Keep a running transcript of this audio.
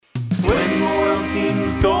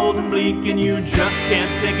seems cold and bleak and you just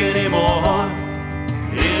can't take it anymore.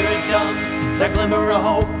 Here it comes, that glimmer of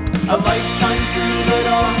hope, a light shines through the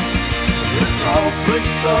door. It's the hopeless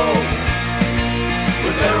show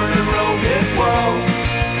with Aaron and Rohit. Whoa,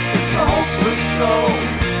 it's the hopeless show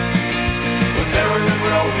with Aaron and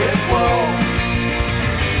Rohit. Whoa.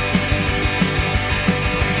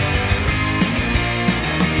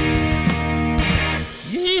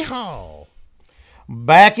 Yeehaw!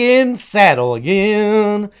 Back in saddle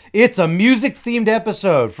again. It's a music-themed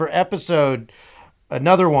episode for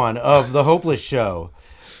another one of The Hopeless Show.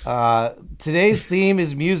 Today's theme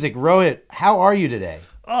is music. Rohit, how are you today?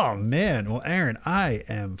 Oh, man. Well, Aaron, I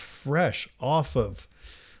am fresh off of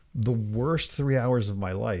the worst 3 hours of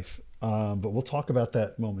my life. But we'll talk about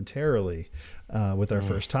that momentarily with our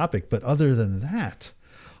first topic. But other than that,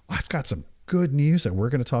 I've got some good news that we're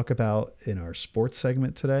going to talk about in our sports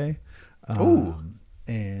segment today.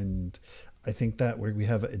 And I think that we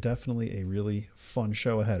have definitely a really fun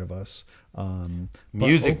show ahead of us.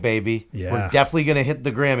 Music, baby. Yeah. We're definitely going to hit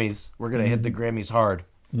the Grammys. We're going to hit the Grammys hard.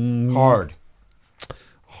 Hard.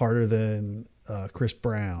 Harder than Chris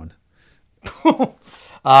Brown. All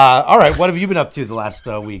right. What have you been up to the last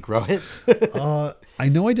week, Rohit? I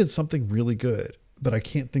know I did something really good, but I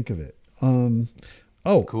can't think of it.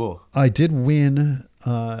 Cool. I did win.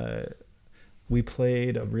 We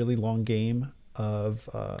played a really long game of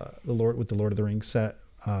the Lord of the Rings set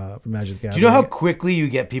for Magic the Gathering. Do you know how quickly you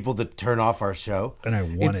get people to turn off our show? And I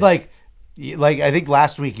won. It's like I think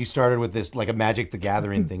last week you started with this like a Magic the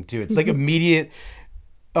Gathering thing too. It's like immediate.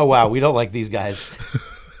 Oh wow, we don't like these guys.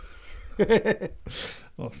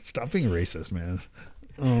 Oh, stop being racist, man.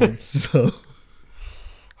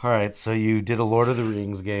 All right, so you did a Lord of the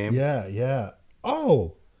Rings game. Yeah.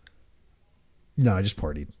 Oh. No, I just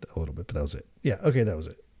partied a little bit, but that was it. Yeah, okay, that was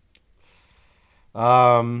it.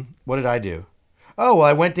 What did I do? Oh, well,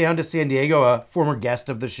 I went down to San Diego, a former guest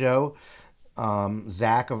of the show,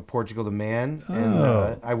 Zach of Portugal the Man,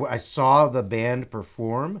 and I saw the band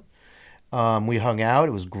perform. We hung out.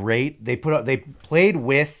 It was great. They played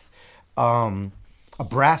with a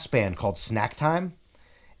brass band called Snack Time.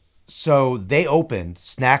 So they opened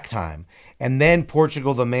Snack Time, and then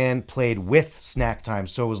Portugal the Man played with Snack Time.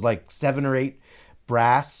 So it was like 7 or 8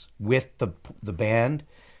 brass with the band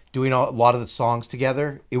doing a lot of the songs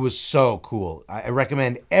together. It was so cool. I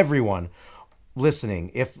recommend everyone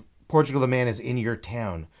listening, if Portugal the Man is in your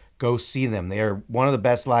town, go see them. They are one of the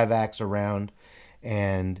best live acts around,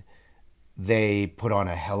 and they put on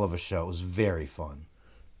a hell of a show. It was very fun.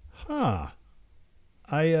 Huh.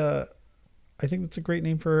 I think that's a great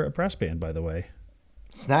name for a brass band, by the way.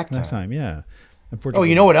 Snack Time. Next time, yeah. Oh,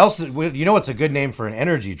 you know what else? You know what's a good name for an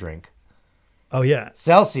energy drink? Oh, yeah.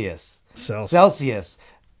 Celsius. Celsius.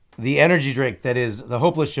 The energy drink that is the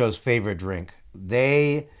Hopeless Show's favorite drink.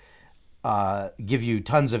 They give you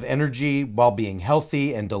tons of energy while being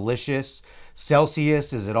healthy and delicious.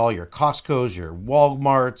 Celsius is at all your Costco's, your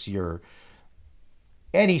Walmarts, your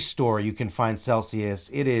any store you can find Celsius.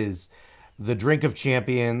 It is the drink of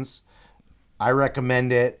champions. I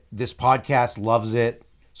recommend it. This podcast loves it.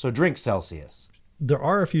 So drink Celsius. There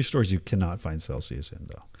are a few stores you cannot find Celsius in,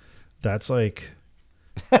 though. That's like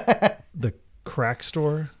the crack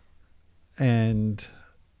store and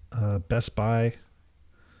Best Buy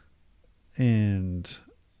and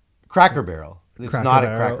Cracker Barrel. It's not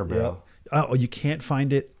at Cracker Barrel. Yeah. Oh, you can't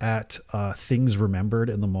find it at Things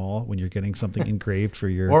Remembered in the mall when you're getting something engraved for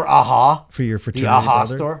your or Aha for your fraternity the Aha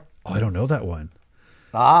brother. store. Oh, I don't know that one.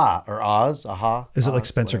 Or Oz, Aha. Is it like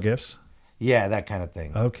Spencer Gifts? Yeah, that kind of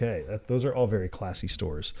thing. Okay, those are all very classy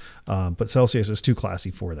stores, but Celsius is too classy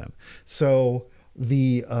for them. So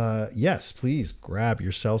yes, please grab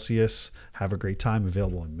your Celsius. Have a great time.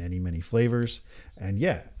 Available in many flavors, and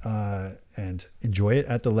and enjoy it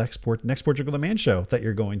at the next Portugal the Man show that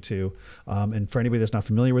you're going to. And for anybody that's not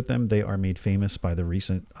familiar with them, they are made famous by the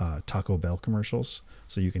recent Taco Bell commercials.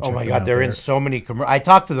 So you can. Oh my God, they're in so many. I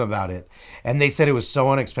talked to them about it, and they said it was so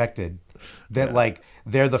unexpected that like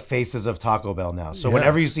they're the faces of Taco Bell now. So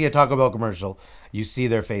whenever you see a Taco Bell commercial, you see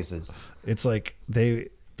their faces. It's like they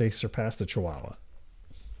surpassed the Chihuahua.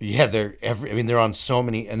 Yeah, they're on so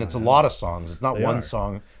many, and it's a lot of songs. It's not one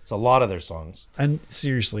song; it's a lot of their songs. And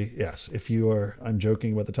seriously, yes, I'm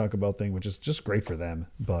joking about the Taco Bell thing, which is just great for them,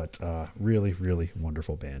 but really, really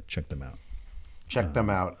wonderful band. Check them out. Check them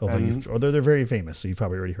out. Although they're very famous, so you've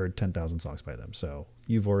probably already heard 10,000 songs by them. So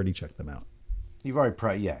you've already checked them out. You've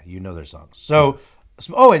already you know their songs. So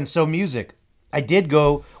music. I did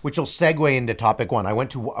go, which will segue into topic one. I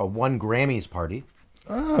went to a one Grammys party.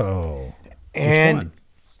 Oh, and which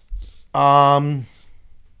one?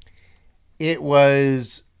 It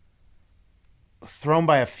was thrown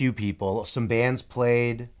by a few people. Some bands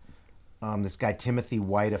played. This guy Timothy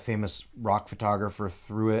White, a famous rock photographer,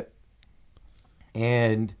 threw it.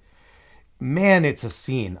 And man, it's a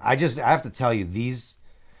scene. I have to tell you, these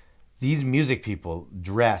music people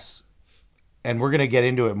dress, and we're gonna get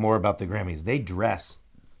into it more about the Grammys. They dress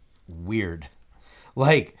weird.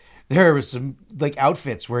 Like there were some like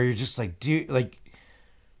outfits where you're just like, dude, like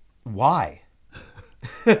why?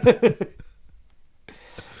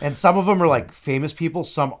 And some of them are like famous people.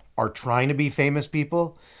 Some are trying to be famous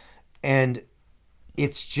people. And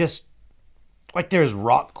it's just like there's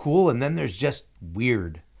rock cool and then there's just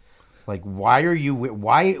weird. Like why are you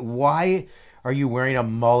wearing a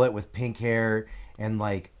mullet with pink hair and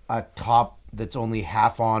like a top that's only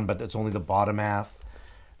half on but it's only the bottom half?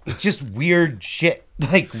 It's just weird shit.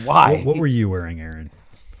 Like why? What were you wearing, Aaron?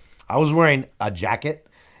 I was wearing a jacket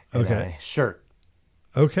and a shirt.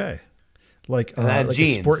 Okay. Like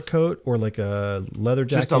a sport coat or like a leather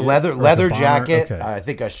jacket? Just a leather jacket. Okay. I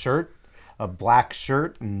think a shirt, a black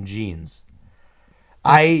shirt, and jeans.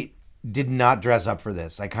 I did not dress up for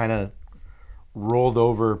this. I kind of rolled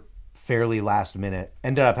over fairly last minute.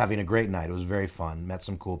 Ended up having a great night. It was very fun. Met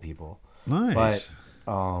some cool people. Nice.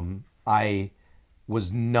 But I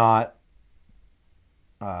was not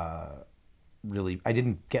really. I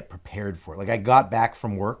didn't get prepared for it. Like I got back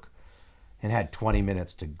from work and had 20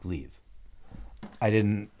 minutes to leave. I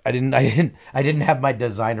didn't have my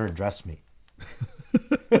designer dress me.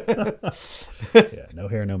 Yeah, no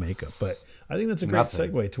hair, no makeup. But I think that's a great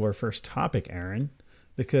segue to our first topic, Aaron,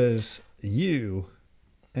 because you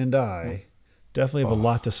and I definitely have a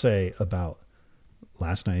lot to say about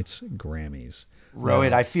last night's Grammys.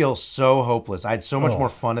 Rohit, I feel so hopeless. I had so much more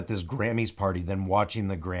fun at this Grammys party than watching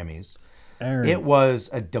the Grammys. Aaron, it was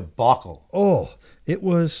a debacle. Oh, it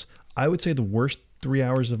was, I would say, the worst 3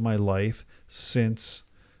 hours of my life since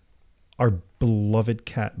our beloved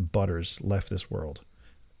cat Butters left this world.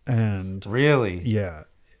 And really, yeah,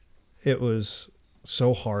 it was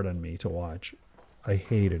so hard on me to watch. I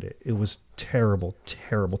hated it. It was terrible,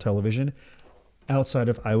 terrible television outside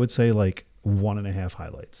of, I would say, like 1.5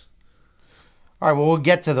 highlights. All right, well, we'll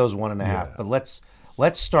get to those 1.5, but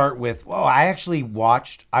let's start with,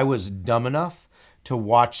 I was dumb enough to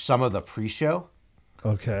watch some of the pre-show.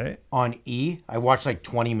 Okay. On E. I watched like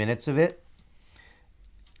 20 minutes of it.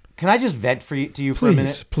 Can I just vent to you for a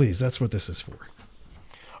minute? Please, that's what this is for.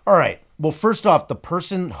 All right. Well, first off, the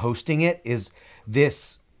person hosting it is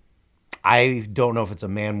this, I don't know if it's a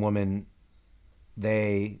man, woman,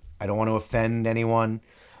 I don't want to offend anyone.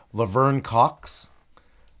 Laverne Cox.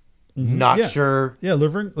 Mm-hmm. Not sure. Yeah,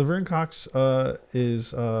 Laverne Cox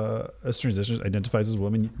is as transitions, identifies as a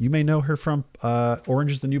woman. You may know her from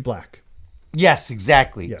Orange is the New Black. Yes,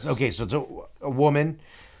 exactly. Yes. Okay, so it's a woman.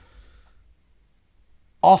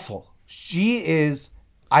 Awful. She is,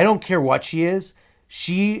 I don't care what she is.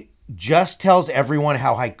 She just tells everyone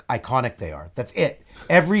how iconic they are. That's it.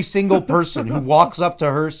 Every single person who walks up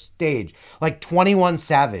to her stage, like 21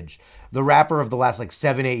 Savage, the rapper of the last like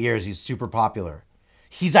 7-8 years, he's super popular.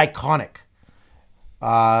 He's iconic.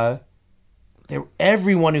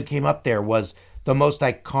 Everyone who came up there was the most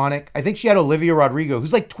iconic. I think she had Olivia Rodrigo,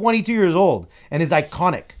 who's like 22 years old and is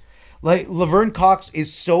iconic. Like Laverne Cox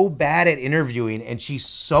is so bad at interviewing and she's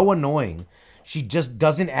so annoying. She just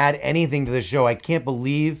doesn't add anything to the show. I can't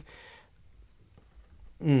believe.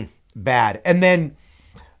 Bad. And then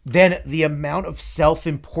the amount of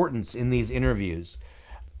self-importance in these interviews.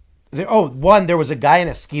 There was a guy in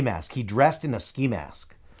a ski mask. He dressed in a ski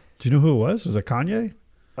mask. Do you know who it was? Was it Kanye?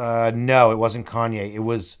 No, it wasn't Kanye. It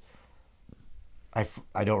was, I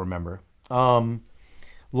don't remember. And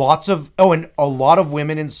a lot of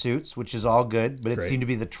women in suits, which is all good, but it seemed to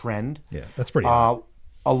be the trend. Yeah, that's pretty hot.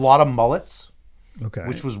 A lot of mullets. Okay.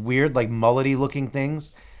 Which was weird, like mullety looking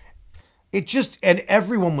things. And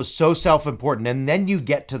everyone was so self-important. And then you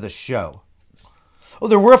get to the show. Oh,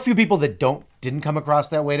 there were a few people that didn't come across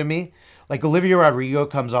that way to me. Like Olivia Rodrigo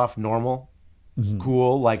comes off normal,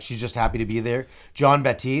 cool, like she's just happy to be there. John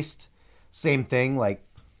Baptiste, same thing. Like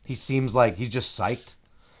he seems like he's just psyched.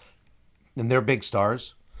 And they're big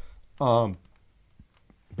stars.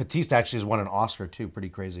 Baptiste actually has won an Oscar too, pretty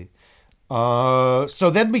crazy. So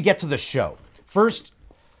then we get to the show. First,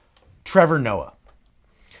 Trevor Noah.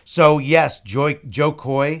 So yes, Joe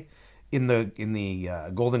Coy in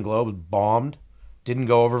the Golden Globes bombed. Didn't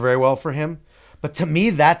go over very well for him. But to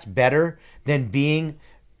me, that's better than being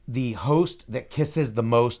the host that kisses the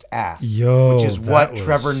most ass. Which is what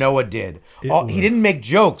Trevor Noah did. He didn't make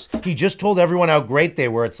jokes. He just told everyone how great they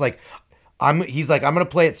were. It's like, I'm going to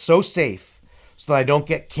play it so safe so that I don't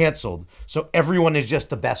get canceled. So everyone is just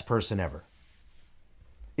the best person ever.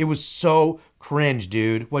 It was so cringe,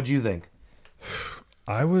 dude. What'd you think?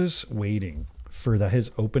 I was waiting for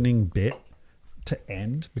his opening bit to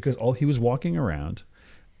end because all he was walking around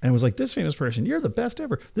and was like, this famous person, you're the best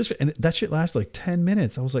ever. And that shit lasted like 10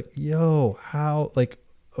 minutes. I was like, yo, how, like,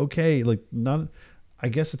 okay, like I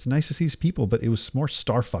guess it's nice to see these people, but it was more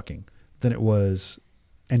star fucking than it was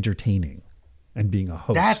entertaining and being a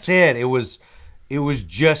host. That's it. It was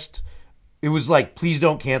like, please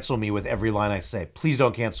don't cancel me with every line I say. Please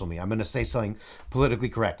don't cancel me. I'm going to say something politically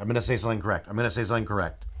correct. I'm going to say something correct. I'm going to say something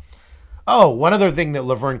correct. Oh, one other thing that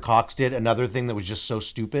Laverne Cox did, another thing that was just so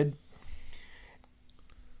stupid.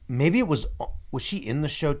 Maybe was she in the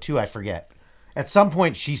show too? I forget. At some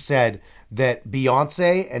point she said that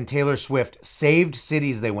Beyonce and Taylor Swift saved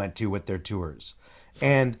cities they went to with their tours.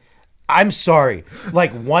 And I'm sorry,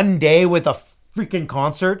 like one day with a freaking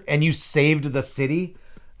concert and you saved the city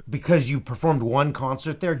because you performed one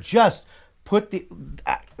concert there, just put the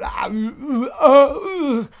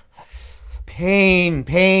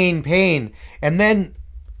pain. And then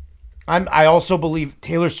I also believe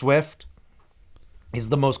Taylor Swift is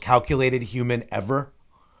the most calculated human ever.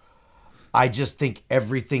 I just think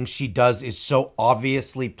everything she does is so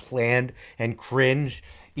obviously planned and cringe.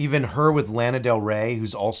 Even her with Lana Del Rey,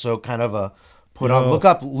 who's also kind of a put on. Look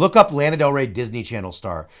up Lana Del Rey Disney Channel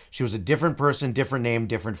star. She was a different person, different name,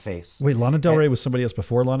 different face. Wait, Lana Del Rey was somebody else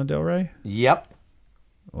before Lana Del Rey? Yep.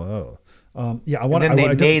 Whoa.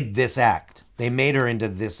 They made this act. They made her into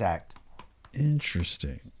this act.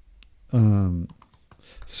 Interesting.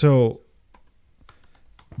 So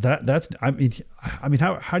that's I mean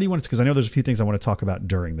how do you want to? Because I know there's a few things I want to talk about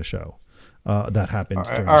during the show that happened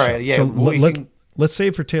during the show. Yeah. So let's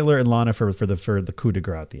save for Taylor and Lana for the coup de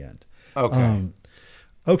grace at the end. Okay.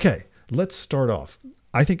 Okay. Let's start off.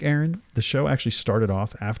 I think, Aaron, the show actually started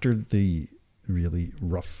off after the really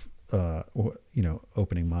rough,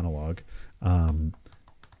 opening monologue.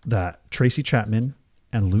 That Tracy Chapman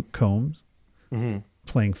and Luke Combs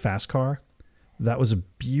playing Fast Car. That was a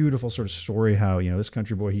beautiful sort of story how, this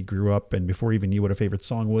country boy, he grew up and before he even knew what a favorite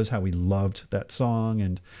song was, how he loved that song.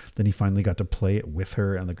 And then he finally got to play it with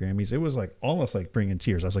her on the Grammys. It was like almost like bringing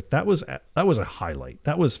tears. I was like, that was a highlight.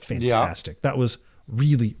 That was fantastic. Yeah. That was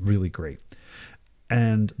really, really great.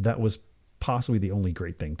 And that was possibly the only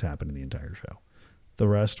great thing to happen in the entire show. The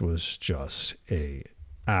rest was just a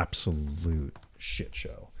absolute shit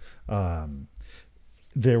show.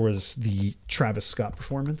 There was the Travis Scott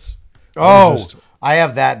performance. Oh, I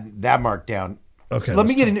have that marked down. Okay. Let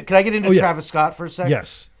me get into. Can I get into Travis Scott for a second?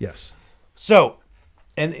 Yes. So,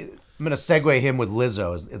 and I'm going to segue him with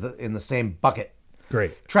Lizzo in the same bucket.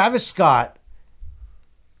 Great. Travis Scott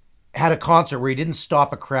had a concert where he didn't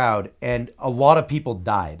stop a crowd, and a lot of people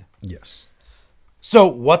died. Yes. So,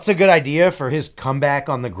 what's a good idea for his comeback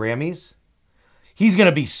on the Grammys? He's going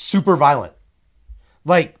to be super violent.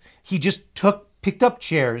 Like, he just picked up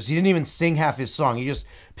chairs. He didn't even sing half his song. He just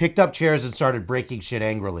picked up chairs and started breaking shit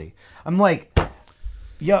angrily. I'm like,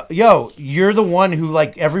 yo, you're the one who,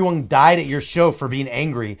 like, everyone died at your show for being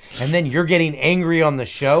angry, and then you're getting angry on the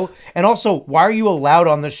show. And also, why are you allowed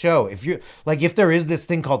on the show? If there is this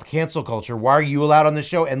thing called cancel culture, why are you allowed on the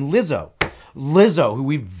show? And Lizzo, who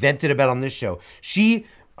we've vented about on this show, she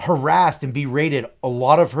harassed and berated a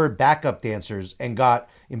lot of her backup dancers and got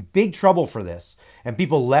in big trouble for this. And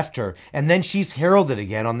people left her. And then she's heralded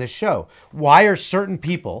again on this show. Why are certain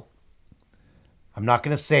people, I'm not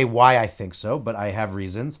going to say why I think so, but I have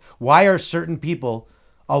reasons. Why are certain people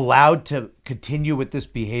allowed to continue with this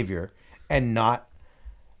behavior and not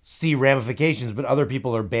see ramifications, but other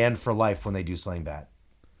people are banned for life when they do something bad?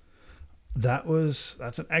 That's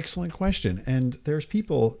an excellent question. And there's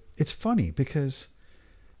people, it's funny because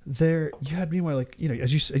you had me where, like,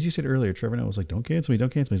 as you said earlier, Trevor Noah was like, don't cancel me.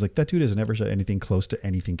 He's like, that dude has never said anything close to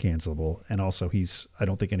anything cancelable. And also I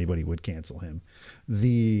don't think anybody would cancel him.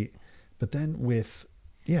 But then with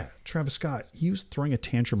Travis Scott, he was throwing a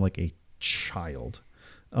tantrum like a child,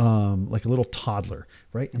 like a little toddler,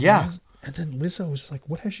 right? And then Lizzo was like,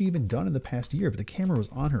 what has she even done in the past year? But the camera was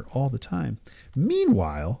on her all the time.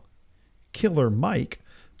 Meanwhile, Killer Mike,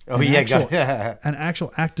 an actual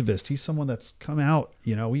activist. He's someone that's come out,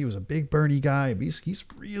 he was a big Bernie guy. He's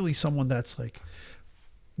really someone that's like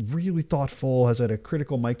really thoughtful, has had a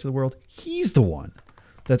critical mic to the world. He's the one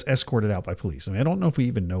that's escorted out by police. I mean, I don't know if we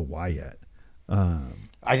even know why yet.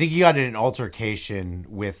 I think he got in an altercation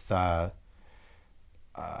with a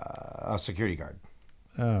security guard.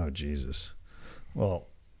 Oh, Jesus. Well,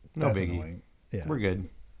 that's annoying. Yeah. We're good.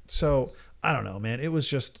 So I don't know, man. It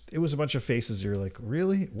was a bunch of faces. You're like,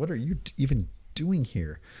 really? What are you even doing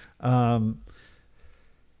here? But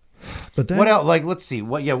then what else? Like, let's see.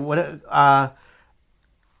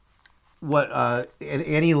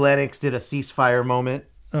 Annie Lennox did a ceasefire moment.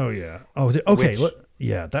 Oh yeah. Oh, okay. Which-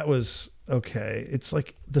 Yeah, that was okay. It's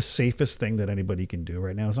like the safest thing that anybody can do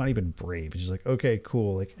right now. It's not even brave. It's just like, okay,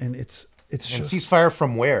 cool. Like, and it's And just ceasefire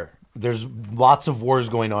from where? There's lots of wars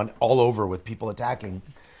going on all over with people attacking.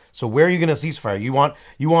 So where are you going to ceasefire?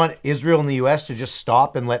 You want Israel and the U.S. to just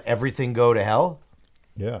stop and let everything go to hell?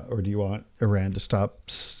 yeah. Or do you want Iran to stop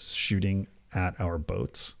shooting at our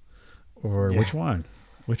boats, or which one?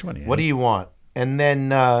 Which one? Ian? What do you want? And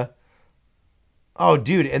then, oh,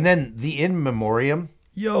 dude, and then the in memoriam.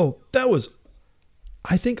 Yo, that was.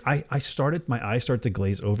 I think my eyes started to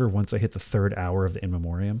glaze over once I hit the third hour of the in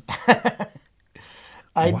memoriam.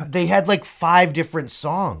 They had like 5 different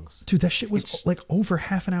songs. Dude, that shit was like over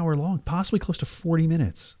half an hour long, possibly close to 40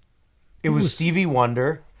 minutes. It was Stevie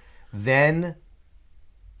Wonder, then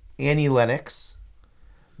Annie Lennox,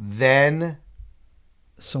 then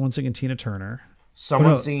Someone singing Tina Turner.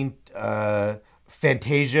 someone singing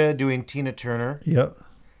Fantasia doing Tina Turner. Yep.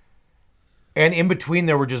 And in between,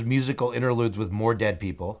 there were just musical interludes with more dead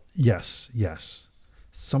people. Yes.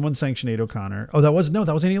 Someone sang Sinead O'Connor. Oh, that was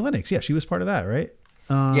Annie Lennox. Yeah, she was part of that, right?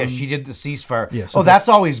 Yeah, she did the ceasefire. Yeah, so that's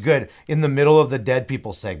always good. In the middle of the dead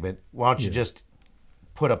people segment, why don't you just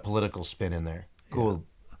put a political spin in there? Cool.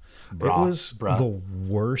 It was the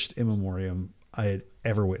worst in memoriam I had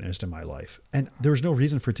ever witnessed in my life. And there was no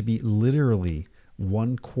reason for it to be literally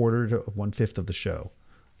 1/4 to 1/5 of the show.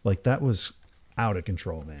 Like, that was out of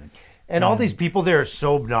control, man. And all these people there are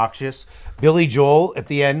so obnoxious. Billy Joel at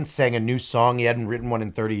the end sang a new song. He hadn't written one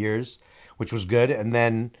in 30 years, which was good. And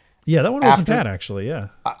then Yeah, that one wasn't bad, actually. Yeah.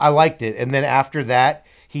 I liked it. And then after that,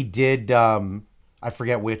 he did, I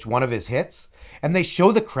forget which, one of his hits. And they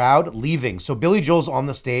show the crowd leaving. So Billy Joel's on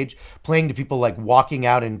the stage playing to people like walking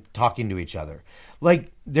out and talking to each other.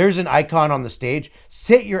 Like, there's an icon on the stage.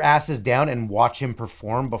 Sit your asses down and watch him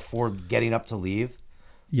perform before getting up to leave.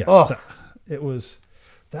 Yes. Ugh. That was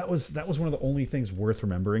one of the only things worth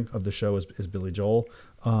remembering of the show is Billy Joel.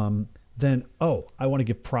 Then, I want to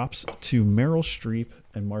give props to Meryl Streep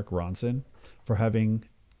and Mark Ronson for having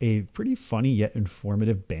a pretty funny yet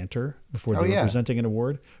informative banter before they were presenting an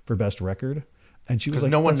award for Best Record. And she was like,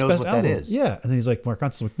 no one "That's knows Best what Album." that is. Yeah. And then he's like, Mark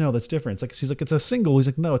Ronson's like, "No, that's different." It's like, she's like, "It's a single." He's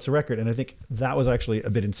like, "No, it's a record." And I think that was actually a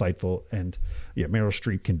bit insightful. And yeah, Meryl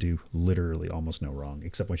Streep can do literally almost no wrong,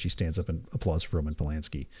 except when she stands up and applauds for Roman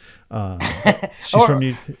Polanski.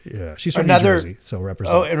 She's from New Jersey, so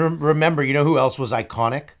represent. Oh, and remember, you know who else was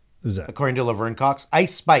iconic? Who's that? According to Laverne Cox,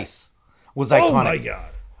 Ice Spice was iconic. Oh my God.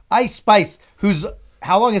 Ice Spice,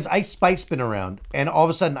 how long has Ice Spice been around? And all of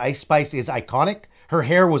a sudden, Ice Spice is iconic. Her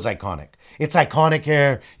hair was iconic. It's iconic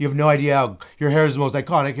hair. You have no idea how your hair is the most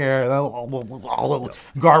iconic hair.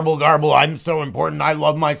 Garble, garble. I'm so important. I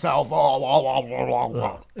love myself.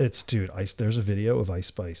 It's there's a video of Ice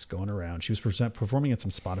Spice going around. She was performing at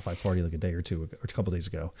some Spotify party like a couple days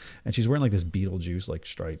ago, and she's wearing like this Beetlejuice like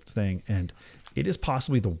striped thing, and it is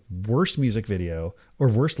possibly the worst music video or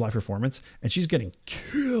worst live performance, and she's getting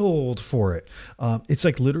killed for it. It's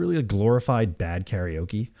like literally a glorified bad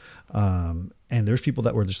karaoke. And there's people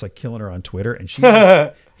that were just like killing her on Twitter, and she's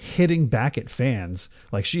like hitting back at fans.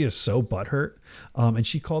 Like, she is so butthurt. And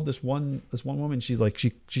she called this one woman, she's like,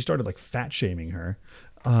 she started like fat shaming her.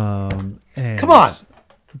 And Come on.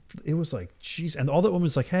 It was like, geez. And all that woman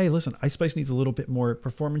was like, "Hey, listen, Ice Spice needs a little bit more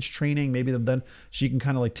performance training. Maybe then she can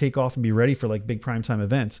kind of like take off and be ready for like big primetime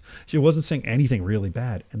events." She wasn't saying anything really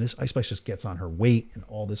bad. And this Ice Spice just gets on her weight and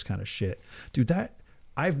all this kind of shit. Dude,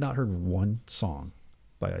 I've not heard one song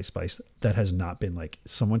by Ice Spice that has not been like,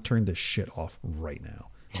 someone turned this shit off right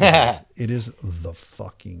now. It is the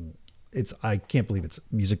fucking... I can't believe it's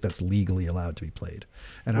music that's legally allowed to be played.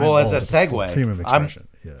 And well, as a segue, freedom of expression.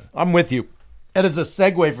 I'm with you. And as a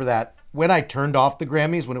segue for that, when I turned off the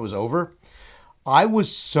Grammys, when it was over, I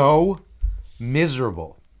was so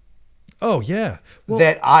miserable. Oh yeah. Well,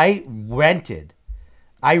 that I rented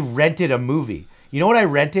a movie. You know what I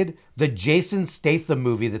rented? The Jason Statham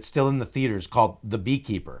movie that's still in the theaters called The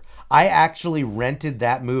Beekeeper. I actually rented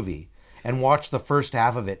that movie and watched the first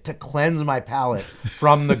half of it to cleanse my palate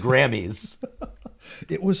from the Grammys.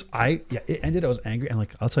 It ended. I was angry, and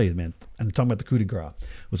like, I'll tell you, man. I'm talking about the coup de grace.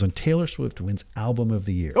 Was when Taylor Swift wins Album of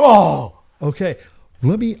the Year. Oh, okay.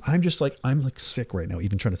 I'm like sick right now,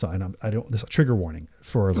 even trying to talk. And this trigger warning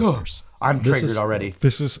for our listeners. I'm triggered already.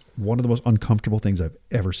 This is one of the most uncomfortable things I've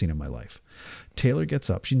ever seen in my life. Taylor gets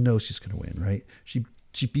up. She knows she's going to win, right?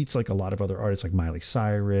 She beats like a lot of other artists like Miley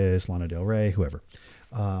Cyrus, Lana Del Rey, whoever.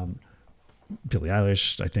 Billie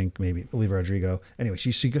Eilish, I think, maybe Olivia Rodrigo. Anyway,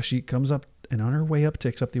 she comes up, and on her way up to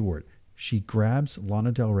accept the award, she grabs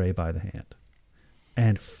Lana Del Rey by the hand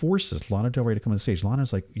and forces Lana Del Rey to come on stage.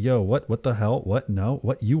 Lana's like, yo, what the hell? What? No,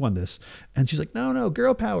 what? You won this. And she's like, no,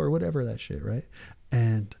 girl power, whatever that shit, right?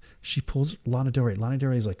 And she pulls Lana Del Rey. Lana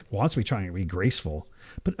Del Rey's like, wants to be trying to be graceful.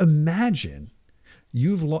 But imagine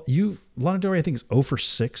Lana Del Rey, I think, is 0 for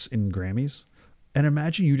 6 in Grammys. And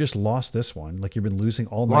imagine you just lost this one. Like you've been losing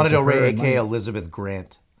all night. Lana Del Rey, a.k.a. a.k.a. Elizabeth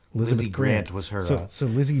Grant. Lizzie Grant was her. So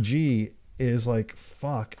Lizzie G is like,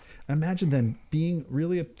 fuck. Imagine then being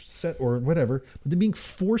really upset or whatever, but then being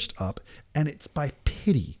forced up, and it's by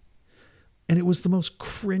pity. And it was the most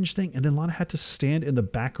cringe thing. And then Lana had to stand in the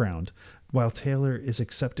background while Taylor is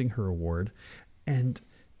accepting her award. And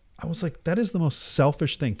I was like, that is the most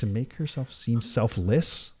selfish thing, to make herself seem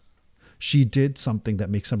selfless. She did something that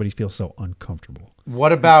makes somebody feel so uncomfortable.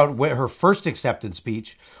 What about her first acceptance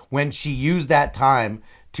speech when she used that time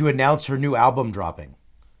to announce her new album dropping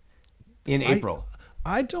in April?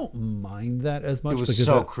 I don't mind that as much. It was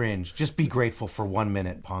so cringe. Just be grateful for 1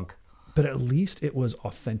 minute, punk. But at least it was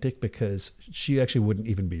authentic, because she actually wouldn't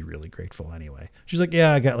even be really grateful anyway. She's like,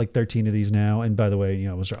 yeah, I got like 13 of these now. And by the way,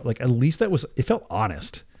 it was like, at least it felt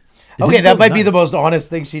honest. Okay, that might be the most honest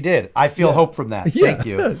thing she did. I feel hope from that. Yeah. Thank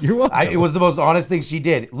you. You're welcome. It was the most honest thing she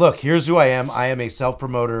did. Look, here's who I am. I am a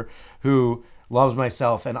self-promoter who loves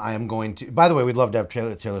myself, and I am going to... By the way, we'd love to have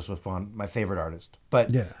Taylor Swift on, my favorite artist.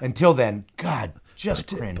 But until then, God,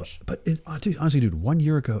 just cringe. But honestly, dude, 1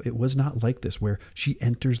 year ago, it was not like this, where she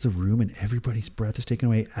enters the room and everybody's breath is taken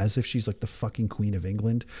away as if she's like the fucking Queen of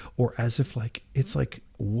England, or as if like, it's like,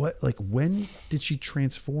 what, like, when did she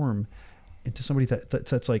transform into somebody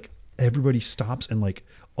that's like, everybody stops and like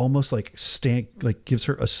almost like gives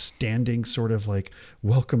her a standing sort of like,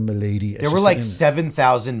 welcome, milady. There were like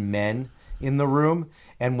 7,000 men in the room,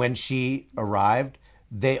 and when she arrived,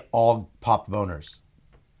 they all popped boners.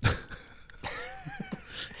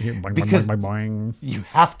 Because you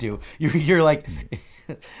have to. You're like,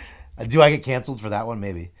 do I get canceled for that one?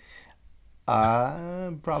 Maybe.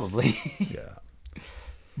 Probably. Yeah.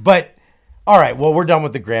 But all right. Well, we're done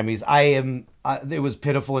with the Grammys. It was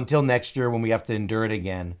pitiful until next year when we have to endure it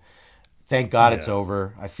again. Thank God it's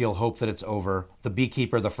over. I feel hope that it's over. The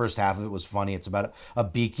Beekeeper, the first half of it was funny. It's about a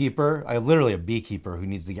beekeeper, literally a beekeeper who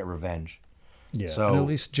needs to get revenge. Yeah, so, and at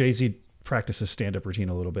least Jay-Z practiced his stand-up routine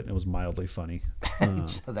a little bit, and it was mildly funny.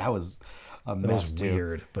 That was a mess, It was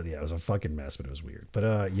weird, but yeah, it was a fucking mess, but it was weird.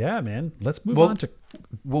 But yeah, man, let's move on to...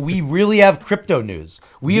 Well, we really have crypto news.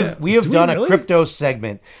 We have done a crypto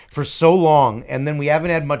segment for so long, and then we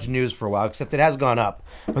haven't had much news for a while, except it has gone up.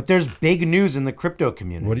 But there's big news in the crypto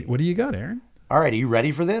community. What do you got, Aaron? All right, are you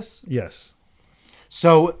ready for this? Yes.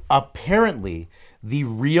 So apparently, the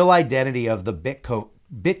real identity of the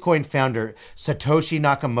Bitcoin founder Satoshi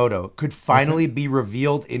Nakamoto could finally be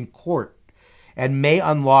revealed in court, and may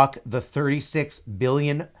unlock the £36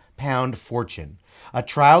 billion fortune. A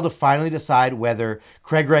trial to finally decide whether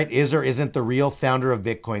Craig Wright is or isn't the real founder of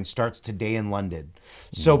Bitcoin starts today in London.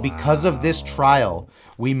 So because of this trial,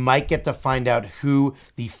 we might get to find out who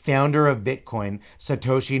the founder of Bitcoin,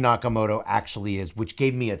 Satoshi Nakamoto, actually is, which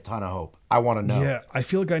gave me a ton of hope. I want to know. Yeah, I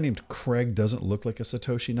feel a guy named Craig doesn't look like a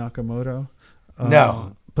Satoshi Nakamoto.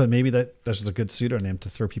 No. But maybe that's just a good pseudonym to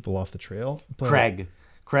throw people off the trail. But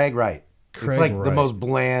Craig Wright. It's like the most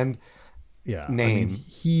bland name.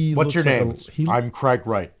 What's your name? I'm Craig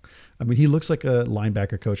Wright. I mean, he looks like a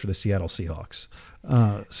linebacker coach for the Seattle Seahawks.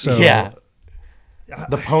 The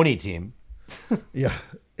pony team. Yeah,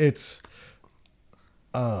 it's.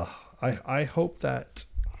 I hope that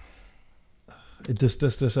this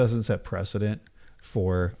doesn't set precedent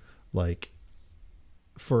for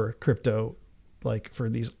crypto,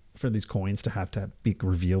 for these coins to have be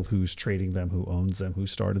revealed who's trading them, who owns them, who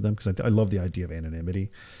started them. Because I love the idea of anonymity.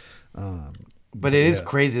 But it is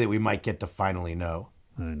crazy that we might get to finally know.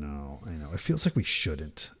 I know. It feels like we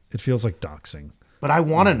shouldn't. It feels like doxing. But I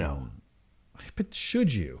want to know. But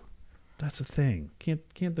should you? That's the thing.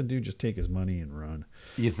 Can't the dude just take his money and run?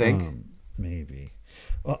 You think? Maybe.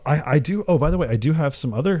 I do. Oh, by the way, I do have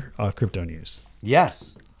some other crypto news.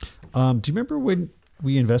 Yes. Do you remember when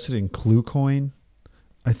we invested in KlueCoin?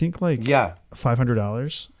 I think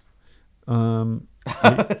 $500.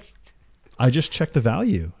 I just checked the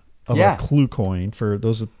value of our KlueCoin for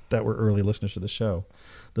those that were early listeners to the show.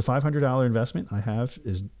 The $500 investment I have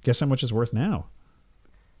is, guess how much it's worth now?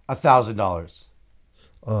 $1,000.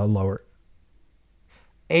 Lower.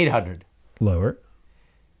 800. Lower.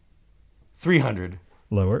 300.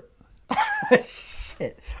 Lower.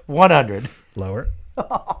 Shit. 100. Lower.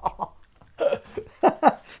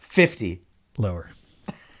 50. Lower.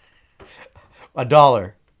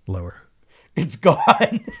 $1. Lower. It's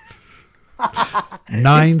gone.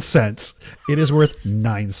 9 cents. It is worth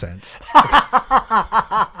 9 cents.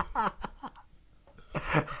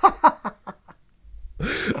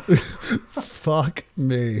 Fuck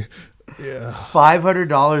me. Yeah.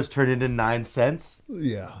 $500 turned into 9 cents.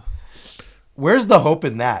 Yeah. Where's the hope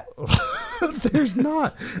in that? There's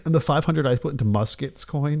not. And the 500 I put into Musket's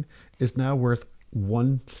coin is now worth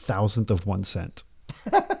 1,000th of 1 cent.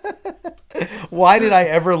 Why did I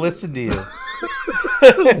ever listen to you?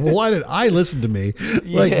 Why did I listen to me?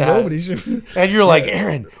 Like nobody should. And you're like,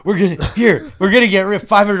 Aaron, we're gonna get rid of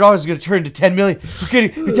 $500 is gonna turn to 10 million.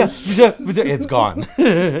 It's gone.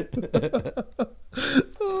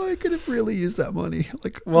 Oh, I could have really used that money.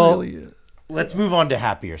 Really. Let's move on to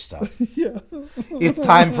happier stuff. Yeah. It's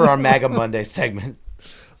time for our MAGA Monday segment.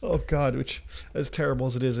 Oh God, which, as terrible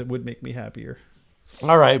as it is, it would make me happier.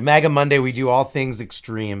 All right, MAGA Monday, we do all things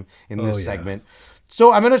extreme in this segment.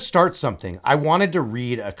 So I'm going to start something. I wanted to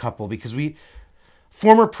read a couple because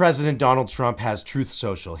former President Donald Trump has Truth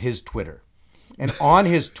Social, his Twitter. And on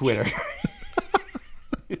his Twitter...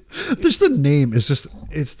 Just the name is just,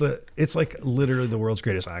 it's like literally the world's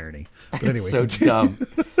greatest irony. But anyway. It's so dumb.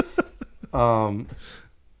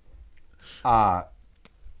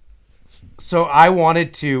 So I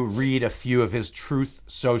wanted to read a few of his Truth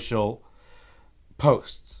Social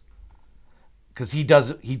posts because he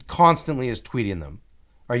constantly is tweeting them.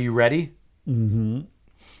 Are you ready? Mm-hmm.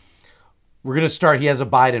 We're going to start. He has a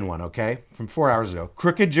Biden one, okay? From 4 hours ago.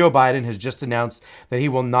 Crooked Joe Biden has just announced that he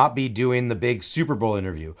will not be doing the big Super Bowl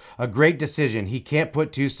interview. A great decision. He can't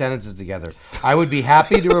put two sentences together. I would be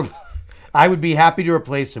happy to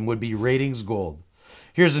replace him. Would be ratings gold.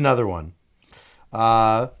 Here's another one.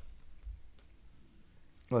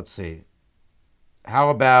 Let's see. How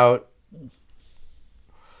about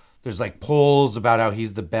there's like polls about how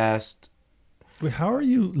he's the best. Wait, how are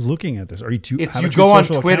you looking at this? Are you you go on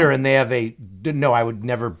Twitter account? And they have no, I would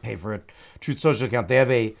never pay for a Truth Social account. They have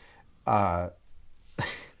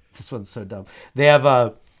this one's so dumb. They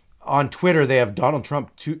have on Twitter, they have Donald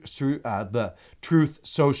Trump the Truth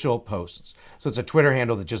Social posts. So it's a Twitter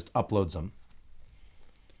handle that just uploads them.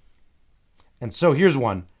 And so here's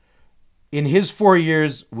one. In his 4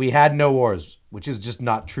 years, we had no wars, which is just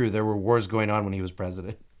not true. There were wars going on when he was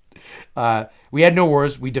president. We had no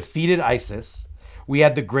wars. We defeated ISIS. We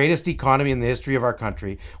had the greatest economy in the history of our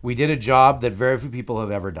country. We did a job that very few people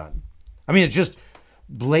have ever done. I mean, it's just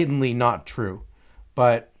blatantly not true.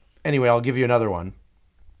 But anyway, I'll give you another one.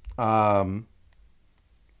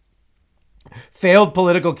 Failed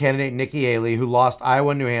political candidate Nikki Haley, who lost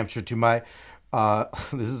Iowa and New Hampshire to my...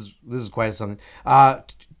 this is quite something.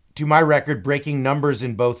 To my record, breaking numbers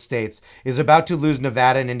in both states, is about to lose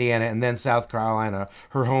Nevada and Indiana and then South Carolina,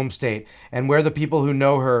 her home state, and where the people who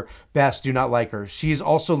know her best do not like her. She's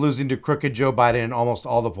also losing to crooked Joe Biden in almost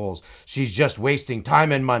all the polls. She's just wasting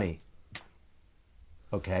time and money.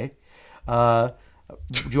 Okay. Do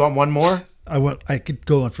you want one more? I could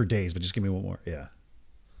go on for days, but just give me one more. Yeah.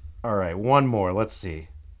 All right, one more. Let's see.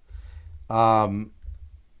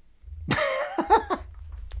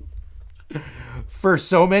 For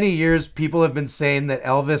so many years, people have been saying that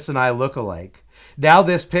Elvis and I look alike. Now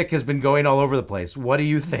this pic has been going all over the place. What do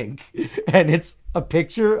you think? And it's a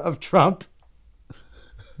picture of Trump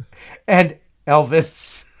and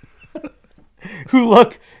Elvis, who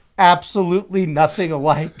look absolutely nothing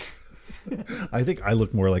alike. I think I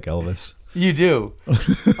look more like Elvis. You do.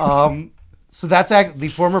 So that's the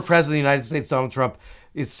former president of the United States, Donald Trump,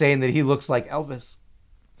 is saying that he looks like Elvis.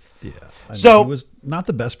 Yeah. I mean, so he was not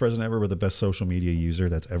the best president ever, but the best social media user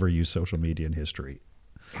that's ever used social media in history.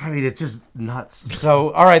 I mean, it's just nuts.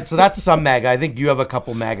 So, all right. So that's some MAGA. I think you have a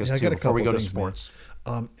couple MAGAs too before we go to sports.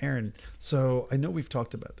 Aaron, so I know we've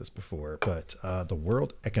talked about this before, but the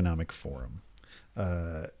World Economic Forum,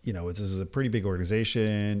 this is a pretty big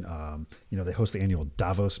organization. They host the annual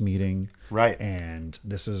Davos meeting. Right. And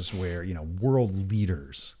this is where, world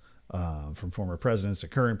leaders from former presidents to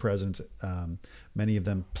current presidents, many of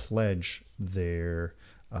them pledge their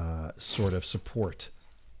sort of support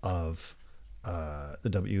of the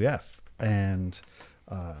WEF. And,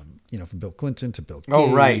 from Bill Clinton to Bill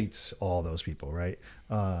Gates, all those people, right?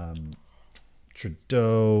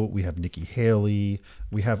 Trudeau, we have Nikki Haley,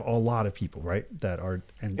 we have a lot of people, right? That are...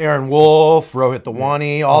 and Aaron Wolf, Rohit the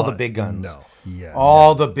Whammy, all the big guns.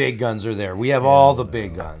 The big guns are there. We have all the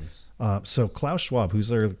big guns. So Klaus Schwab, who's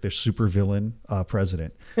their supervillain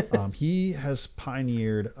president, he has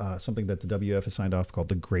pioneered something that the WF has signed off called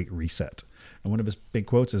the Great Reset. And one of his big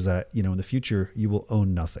quotes is that, in the future, you will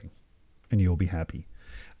own nothing and you'll be happy.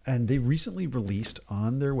 And they recently released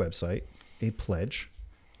on their website a pledge,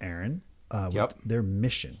 Aaron, with their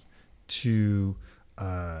mission to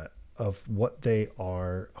of what they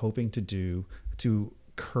are hoping to do to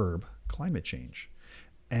curb climate change.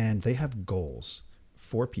 And they have goals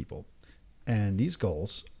for people. And these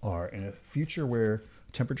goals are in a future where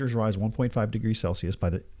temperatures rise 1.5 degrees Celsius by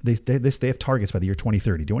they have targets by the year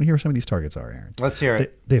 2030. Do you want to hear what some of these targets are, Aaron? Let's hear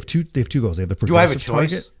it. They have two goals. They have the Do I have a progressive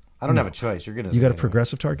choice? target. I don't have a choice. You're gonna. You got a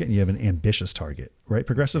progressive target and you have an ambitious target, right?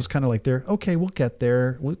 Progressive's kind of like okay, we'll get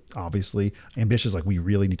there. Obviously, ambitious, like we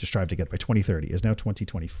really need to strive to get by 2030. Is now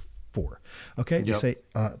 2024. Okay, they say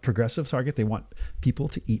progressive target. They want people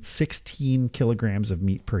to eat 16 kilograms of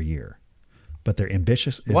meat per year, but their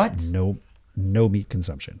ambitious is no meat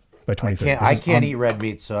consumption by 2030. I can't eat red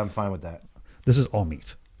meat, so I'm fine with that. This is all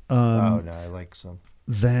meat. No, I like some.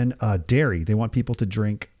 Then dairy. They want people to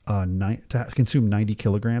drink to consume 90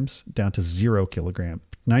 kilograms down to 0 kilogram.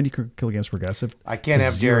 90 kilograms progressive. I can't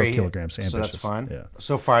have 0 dairy, kilograms ambitious. so that's fine. Yeah.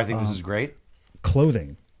 So far, I think this is great.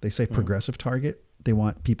 Clothing. They say progressive target. They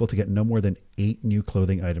want people to get no more than 8 new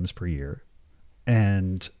clothing items per year,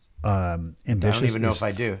 and ambitious. I don't even know if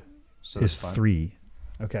I do. So is 3.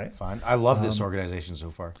 Okay. Fine. I love this organization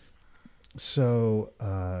so far. So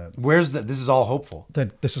this is all hopeful.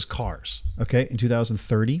 This is cars. Okay. In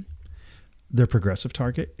 2030, their progressive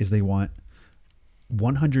target is they want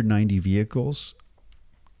 190 vehicles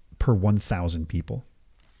per 1,000 people.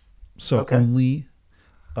 So only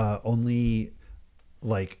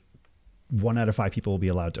like 1 out of 5 people will be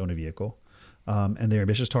allowed to own a vehicle. And their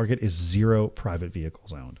ambitious target is 0 private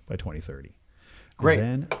vehicles owned by 2030. Great.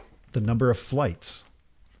 And then the number of flights.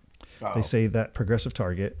 They say that progressive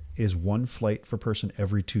target is 1 flight per person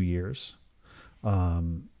every 2 years.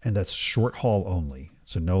 And that's short haul only.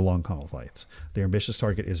 So no long haul flights. Their ambitious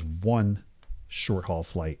target is 1 short haul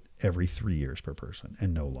flight every 3 years per person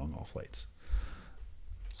and no long haul flights.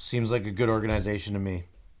 Seems like a good organization to me.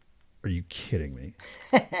 Are you kidding me?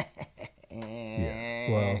 Yeah.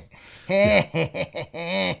 Well,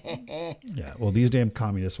 yeah. Well, these damn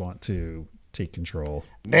communists want to take control.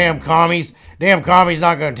 Damn commies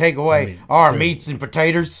not going to take away our meats and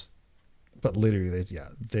potatoes. But literally,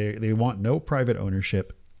 they want no private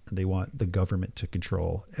ownership. And they want the government to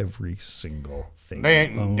control every single thing.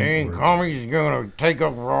 Dang commies are going to take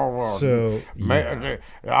up all. So,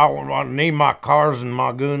 I need my cars and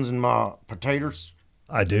my guns and my potatoes.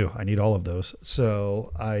 I do. I need all of those.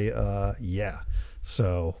 So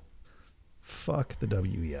So fuck the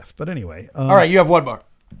WEF. But anyway. All right, you have one more.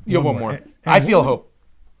 You have one more. I feel hope.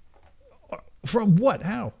 From what?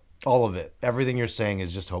 How? All of it. Everything you're saying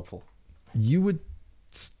is just hopeful. You would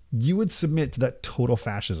submit to that total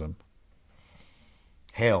fascism.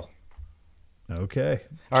 Hail. Okay.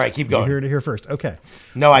 All right, keep going. You're here to hear first. Okay.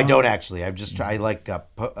 No, I don't actually. I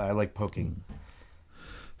like poking.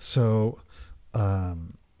 So,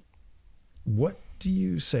 what do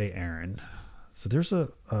you say, Aaron? So there's a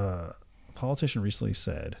politician recently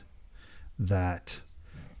said that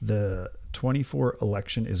the 24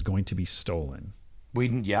 election is going to be stolen.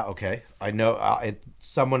 Okay. I know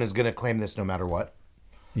someone is going to claim this no matter what.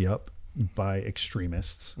 Yep, by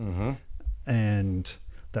extremists. Mm-hmm. And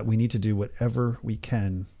that we need to do whatever we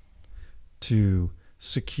can to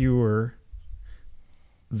secure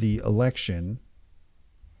the election,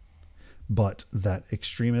 but that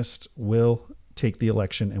extremists will take the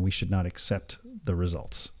election and we should not accept the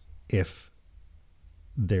results if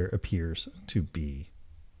there appears to be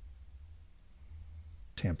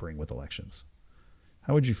tampering with elections.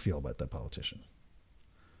 How would you feel about that politician?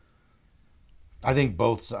 I think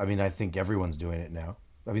I think everyone's doing it now.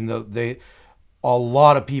 I mean, a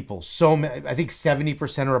lot of people, I think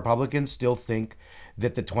 70% of Republicans still think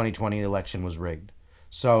that the 2020 election was rigged.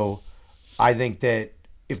 So I think that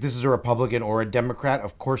if this is a Republican or a Democrat,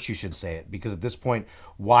 of course you should say it, because at this point,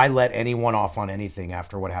 why let anyone off on anything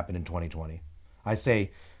after what happened in 2020? I say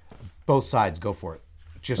both sides, go for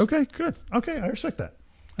it. Okay, good. Okay, I respect that.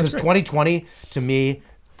 Because 2020, to me,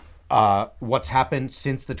 what's happened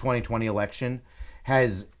since the 2020 election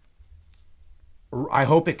I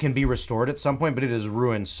hope it can be restored at some point, but it has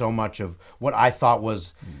ruined so much of what I thought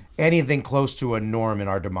was anything close to a norm in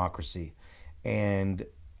our democracy. And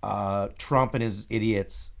Trump and his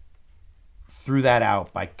idiots threw that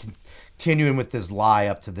out by continuing with this lie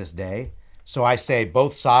up to this day. So I say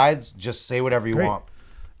both sides, just say whatever you want.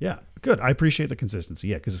 Yeah, good. I appreciate the consistency.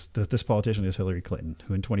 Yeah, because this politician is Hillary Clinton,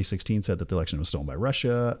 who in 2016 said that the election was stolen by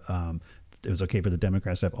Russia. It was okay for the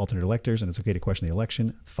Democrats to have alternate electors, and it's okay to question the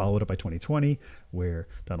election. Followed up by 2020, where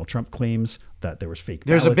Donald Trump claims that there was fake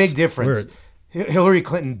ballots. There's a big difference. Hillary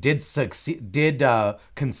Clinton did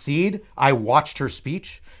concede. I watched her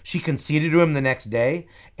speech. She conceded to him the next day,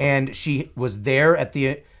 and she was there at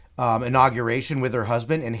the inauguration with her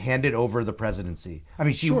husband and handed over the presidency. I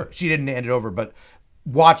mean, Sure. she didn't hand it over, but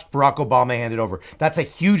watched Barack Obama hand it over. That's a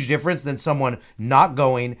huge difference than someone not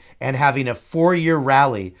going and having a 4-year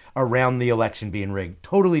rally around the election being rigged.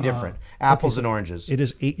 Totally different. Apples and oranges. It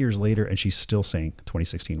is 8 years later, and she's still saying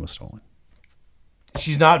 2016 was stolen.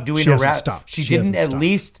 She's not doing She a hasn't rally. stopped. She She didn't hasn't at stopped.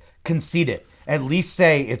 least concede it. At least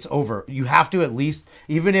say it's over. You have to at least,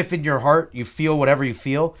 even if in your heart you feel whatever you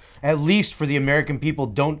feel, at least for the American people,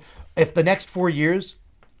 don't. If the next 4 years,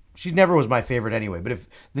 she never was my favorite anyway, but if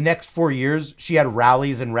the next 4 years she had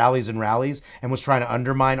rallies and rallies and rallies and was trying to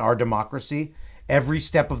undermine our democracy every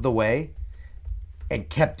step of the way and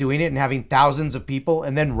kept doing it and having thousands of people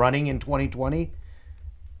and then running in 2020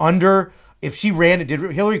 if she ran, did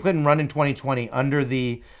Hillary Clinton run in 2020 under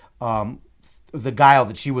the guile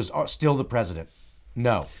that she was still the president?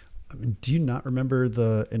 No. Do you not remember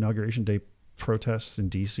the Inauguration Day protests in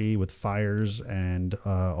D.C. with fires and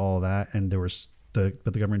all that? And there was but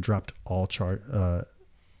the government dropped all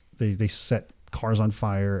they set cars on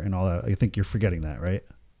fire and all that. I think you're forgetting that, right?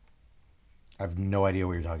 I have no idea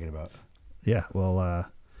what you're talking about. Yeah. Well,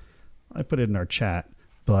 I put it in our chat,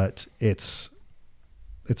 but it's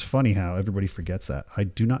funny how everybody forgets that. I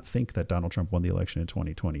do not think that Donald Trump won the election in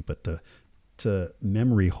 2020, but to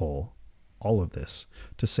memory hole all of this,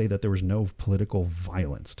 to say that there was no political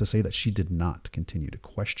violence, to say that she did not continue to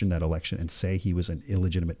question that election and say he was an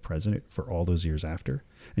illegitimate president for all those years after,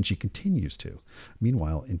 and she continues to.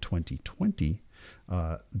 Meanwhile, in 2020,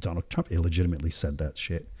 Donald Trump illegitimately said that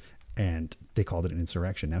shit, and they called it an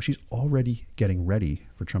insurrection. Now she's already getting ready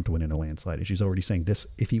for Trump to win in a landslide, and she's already saying this,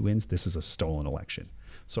 if he wins, this is a stolen election.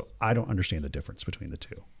 So I don't understand the difference between the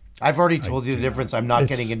two. I've already told you the difference. I'm not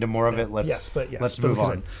getting into more of it. Let's move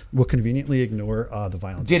on. We'll conveniently ignore the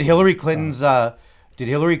violence. Did Hillary Clinton's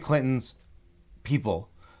people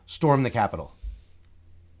storm the Capitol?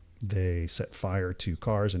 They set fire to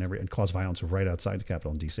cars and caused violence right outside the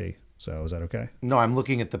Capitol in D.C. So is that okay? No, I'm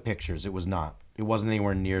looking at the pictures. It was not. It wasn't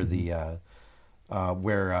anywhere near the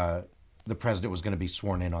where the president was going to be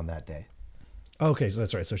sworn in on that day. Okay, so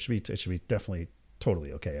that's right. So it should be definitely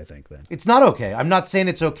totally okay, I think, then. It's not okay. I'm not saying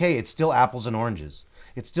it's okay. It's still apples and oranges.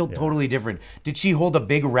 It's still totally different. Did she hold a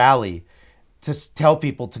big rally to tell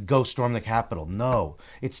people to go storm the Capitol? No.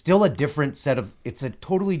 It's still a different it's a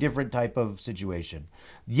totally different type of situation.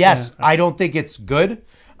 Yes, I don't think it's good.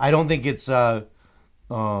 I don't think it's I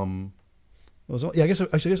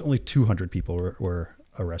guess only 200 people were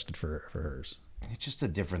arrested for hers. It's just a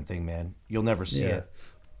different thing, man. You'll never see it.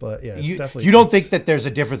 But yeah, it's definitely. You don't think that there's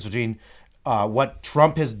a difference between what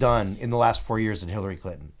Trump has done in the last 4 years and Hillary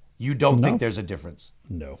Clinton? You don't think there's a difference?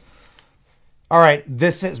 No. All right,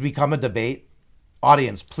 this has become a debate.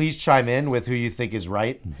 Audience, please chime in with who you think is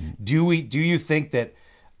right. Mm-hmm. Do you think that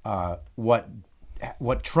what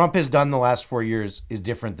Trump has done the last 4 years is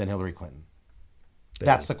different than Hillary Clinton?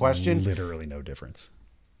 That's the question. Literally no difference.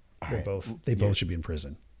 They both should be in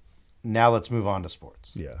prison. Now let's move on to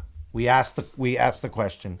sports. Yeah. We asked the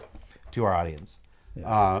question to our audience.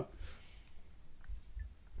 Yeah.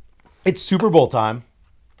 It's Super Bowl time.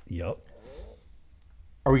 Yep.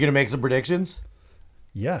 Are we going to make some predictions?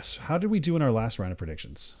 Yes. How did we do in our last round of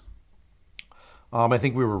predictions? I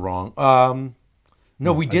think we were wrong.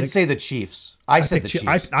 No, we did say the Chiefs. I said the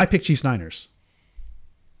Chiefs. I picked Chiefs Niners.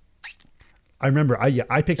 I remember. I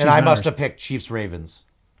picked Chiefs and I Niners. must have picked Chiefs Ravens.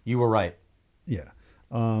 You were right. Yeah.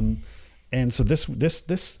 And so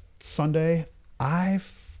this Sunday, I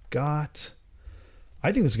think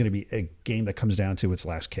this is going to be a game that comes down to its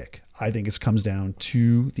last kick. I think it comes down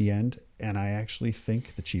to the end, and I actually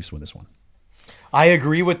think the Chiefs win this one. I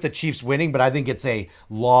agree with the Chiefs winning, but I think it's a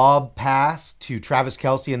lob pass to Travis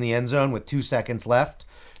Kelce in the end zone with 2 seconds left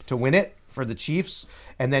to win it for the Chiefs,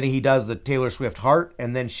 and then he does the Taylor Swift heart,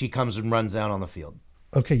 and then she comes and runs down on the field.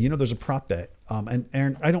 Okay, there's a prop bet. And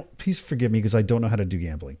Aaron, please forgive me because I don't know how to do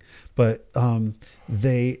gambling, but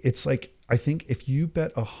it's like, I think if you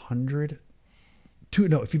bet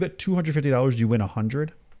if you bet $250, you win $100.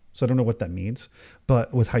 So I don't know what that means,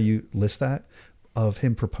 but with how you list that of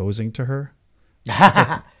him proposing to her,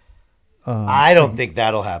 I don't think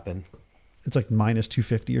that'll happen. It's like minus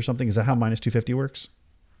 250 or something. Is that how minus 250 works?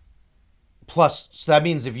 Plus, so that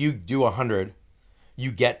means if you do 100,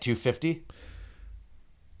 you get 250.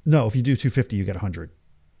 No, if you do 250, you get 100.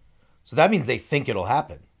 So that means they think it'll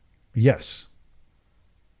happen. Yes.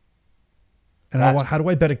 And how do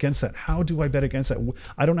I bet against that? How do I bet against that?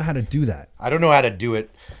 I don't know how to do that. I don't know how to do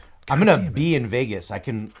it. I'm going to be in Vegas. I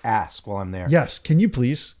can ask while I'm there. Yes. Can you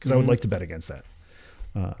please? Because I would like to bet against that.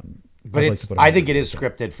 But I think it is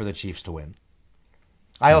scripted for the Chiefs to win.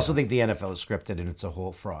 I also think the NFL is scripted and it's a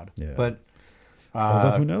whole fraud. Yeah. But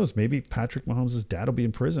Although who knows? Maybe Patrick Mahomes' dad will be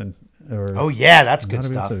in prison. Or Oh yeah, that's good not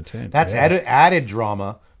stuff. even to 10. That's Yeah. added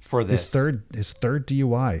drama for this. His third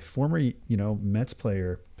DUI. Former Mets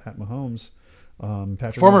player Pat Mahomes.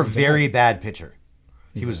 Patrick Former Mahomes' dad. very bad pitcher.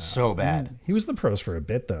 He was so bad. He was in the pros for a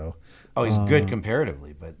bit though. Oh, he's good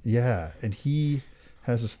comparatively, but Yeah, and he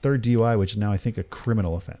has his third DUI, which is now I think a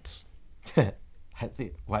criminal offense.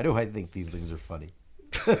 why do I think these things are funny?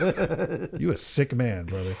 You a sick man,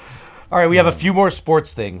 brother. All right, we have a few more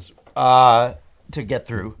sports things to get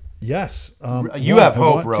through. Yes. You have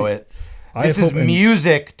hope, Rohit. This is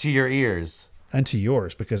music to your ears. And to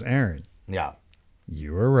yours, because Aaron, Yeah.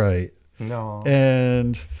 you were right. No.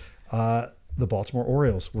 And the Baltimore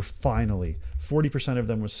Orioles were finally 40% of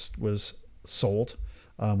them was sold,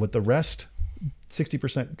 with the rest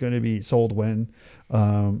 60% going to be sold when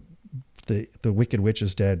the Wicked Witch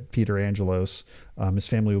is dead. Peter Angelos, his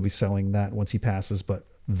family will be selling that once he passes, but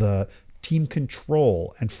the team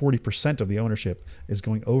control and 40% of the ownership is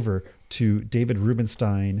going over to David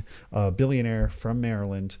Rubenstein, a billionaire from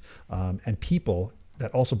Maryland, and people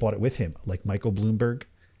that also bought it with him, like Michael Bloomberg,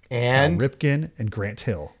 And Cal Ripken, and Grant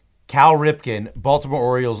Hill. Cal Ripken, Baltimore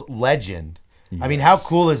Orioles legend. I mean, how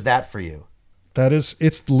cool is that for you?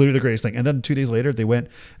 It's literally the greatest thing. And then 2 days later, they went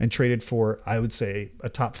and traded for, I would say, a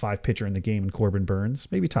top 5 pitcher in the game in Corbin Burns,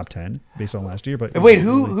 maybe top 10 based on last year. But Wait,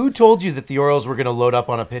 who told you that the Orioles were going to load up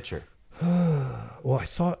on a pitcher? Well, I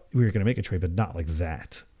thought we were going to make a trade, but not like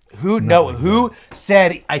that. Who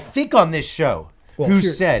said? I think on this show. Well,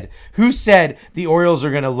 who said the Orioles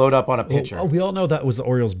are going to load up on a pitcher? Well, we all know that was the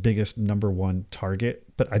Orioles' biggest number one target,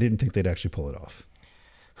 but I didn't think they'd actually pull it off.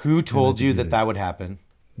 Who told you that would happen?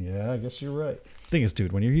 Yeah, I guess you're right. Thing is,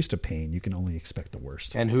 dude, when you're used to pain, you can only expect the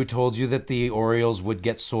worst. And who told you that the Orioles would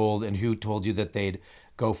get sold? And who told you that they'd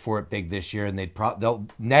go for it big this year? And they're going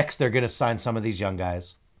to sign some of these young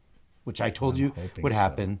guys, which I told you would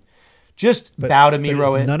happen. Just bow to me,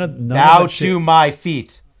 Rohit. Bow to my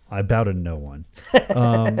feet. I bow to no one.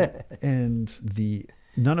 And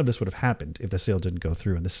none of this would have happened if the sale didn't go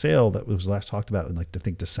through. And the sale that was last talked about in I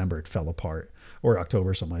think December, it fell apart, or October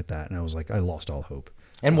or something like that. And I was like, I lost all hope.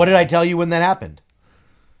 And what did I tell you when that happened?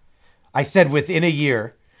 I said within a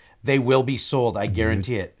year, they will be sold. I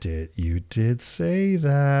guarantee it. You did say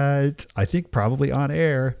that. I think probably on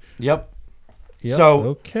air. Yep. So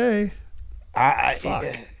okay.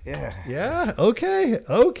 Fuck. Yeah.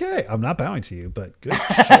 Okay. I'm not bowing to you, but good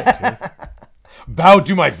shit, dude. Bow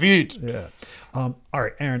to my feet. Yeah. All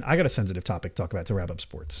right, Aaron, I got a sensitive topic to talk about to wrap up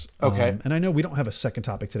sports. Okay. And I know we don't have a second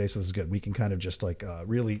topic today, so this is good. We can kind of just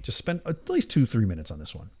really just spend at least 2-3 minutes on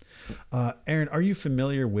this one. Aaron, are you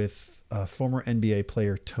familiar with former NBA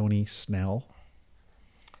player Tony Snell?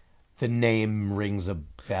 The name rings a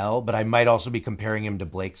bell, but I might also be comparing him to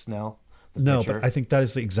Blake Snell. No, pitcher. but I think that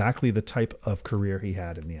is exactly the type of career he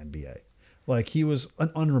had in the NBA. Like, he was an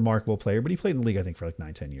unremarkable player, but he played in the league, I think, for like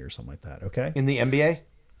 9-10 years, something like that. Okay. In the NBA?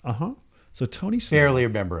 Uh-huh. So Tony Snell. Barely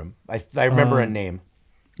remember him. I remember a name.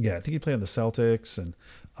 Yeah, I think he played on the Celtics, and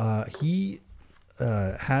he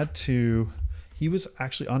was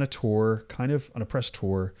actually on a tour, kind of on a press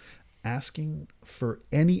tour, asking for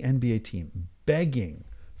any NBA team, begging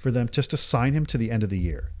for them just to sign him to the end of the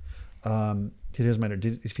year. It doesn't matter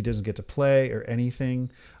if he doesn't get to play or anything.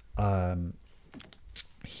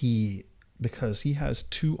 Because he has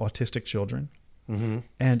 2 autistic children. Mm-hmm.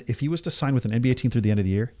 And if he was to sign with an NBA team through the end of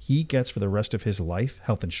the year, he gets for the rest of his life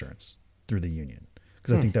health insurance through the union.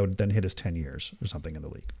 Because I think that would then hit his 10 years or something in the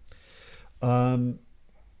league.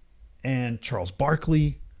 And Charles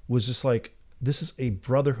Barkley was just like, this is a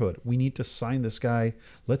brotherhood. We need to sign this guy.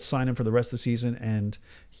 Let's sign him for the rest of the season. And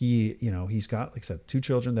he's got, like I said, 2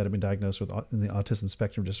 children that have been diagnosed with the autism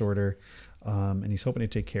spectrum disorder. And he's hoping to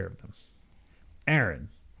take care of them. Aaron,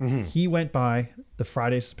 he went by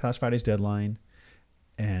past Friday's deadline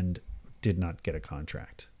and did not get a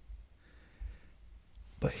contract.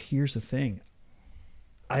 But here's the thing.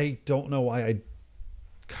 I don't know why I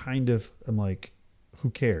kind of am like, who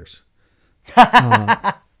cares?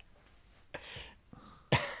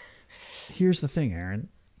 Here's the thing, Aaron.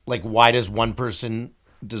 Like, why does one person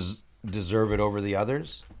deserve it over the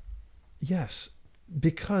others? Yes,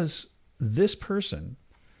 because this person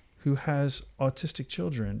who has autistic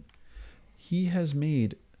children, he has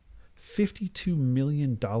made $52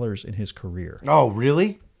 million in his career. Oh,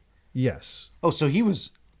 really? Yes. Oh, so he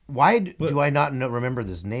was... Why do I not remember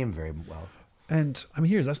this name very well? And I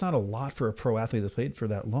mean, that's not a lot for a pro athlete that played for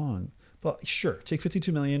that long. But sure, take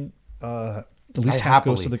 $52 million. At least half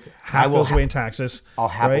goes away in taxes. I'll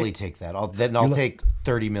happily take that. I'll take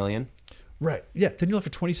 $30 million. Right. Yeah. Then you're left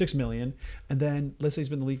for 26 million. And then let's say he's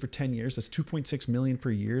been in the league for 10 years. That's 2.6 million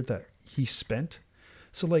per year that he spent.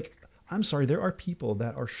 So like, I'm sorry, there are people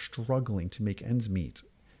that are struggling to make ends meet.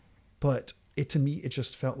 But to me, it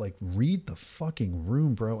just felt like read the fucking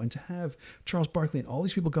room, bro. And to have Charles Barkley and all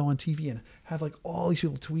these people go on TV and have like all these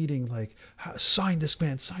people tweeting like, sign this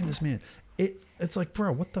man, sign this man. It's like,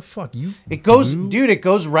 bro, what the fuck? It goes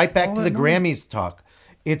right back to the Grammys talk.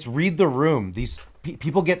 It's read the room. These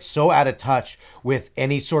people get so out of touch with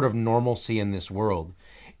any sort of normalcy in this world.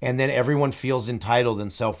 And then everyone feels entitled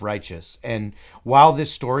and self-righteous. And while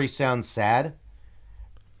this story sounds sad,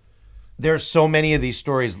 there's so many of these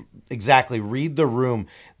stories. Exactly. Read the room.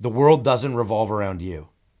 The world doesn't revolve around you.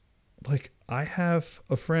 Like, I have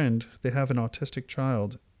a friend, they have an autistic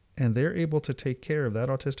child, and they're able to take care of that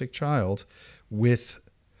autistic child with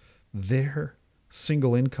their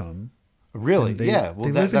single income. Really? Yeah.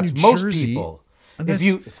 Well, live in that's New most Jersey, people. and If that's-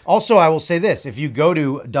 you also, I will say this: if you go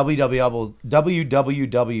to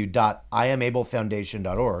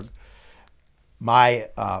www.iamablefoundation.org, my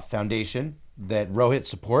foundation that Rohit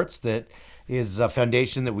supports, that is a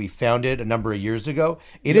foundation that we founded a number of years ago.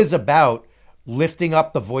 It is about lifting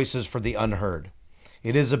up the voices for the unheard.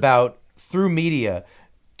 It is about, through media,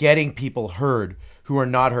 getting people heard who are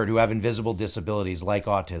not heard, who have invisible disabilities like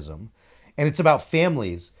autism. And it's about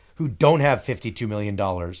families who don't have $52 million,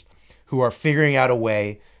 who are figuring out a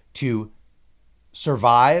way to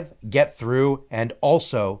survive, get through, and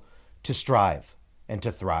also to strive and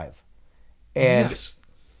to thrive. And Yes.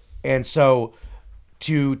 and so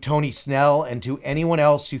to Tony Snell and to anyone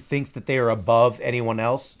else who thinks that they are above anyone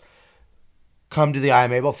else, come to the I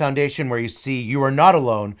Am Able Foundation, where you see you are not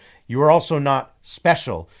alone. You are also not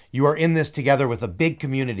special. You are in this together with a big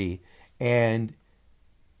community, and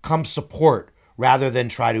come support rather than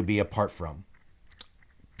try to be apart from.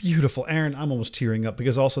 Beautiful. Aaron, I'm almost tearing up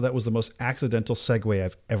because also that was the most accidental segue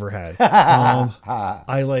I've ever had.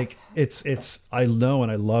 I like, I know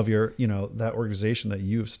and I love your, that organization that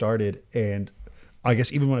you've started. And I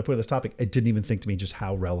guess even when I put this topic, it didn't even think to me just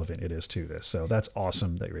how relevant it is to this. So that's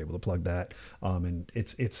awesome that you're able to plug that. And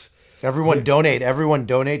it's Everyone donate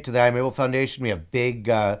to the I Am Able Foundation. We have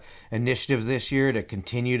big initiatives this year to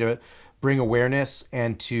continue to bring awareness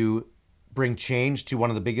and to bring change to one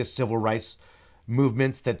of the biggest civil rights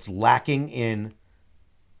movements that's lacking in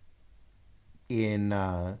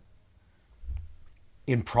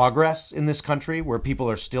progress in this country, where people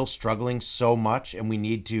are still struggling so much, and we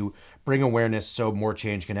need to bring awareness so more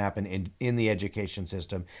change can happen in the education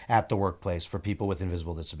system, at the workplace, for people with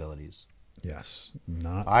invisible disabilities. Yes.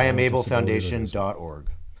 Not IamAbleFoundation.org.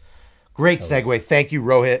 Great segue. Thank you,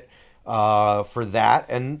 Rohit, for that.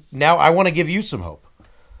 And now I want to give you some hope,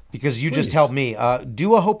 because you just Please. helped me.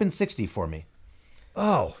 Do a Hope in 60 for me.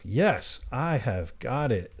 Oh, yes, I have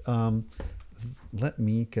got it. Let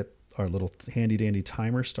me get our little handy dandy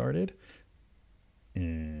timer started.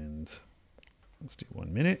 And let's do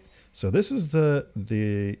 1 minute. So this is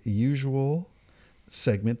the usual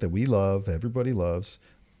segment that we love, everybody loves.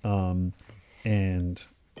 And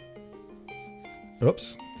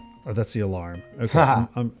oops, that's the alarm. Okay,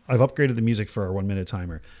 I've upgraded the music for our 1 minute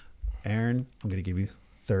timer. Aaron, I'm going to give you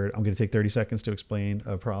I'm going to take 30 seconds to explain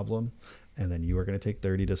a problem, and then you are going to take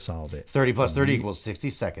 30 to solve it. 30 plus 30 equals 60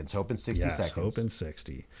 seconds. Hope in 60 yes, seconds. Hope in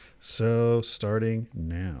 60. So starting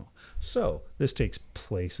now. So this takes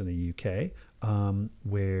place in the UK,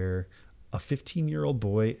 where a 15-year-old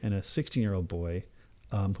boy and a 16-year-old boy,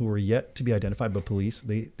 who were yet to be identified by police,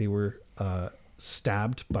 they were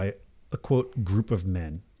stabbed by a, quote, group of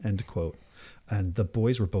men, end quote. And the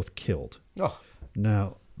boys were both killed. Oh.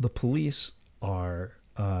 Now, the police are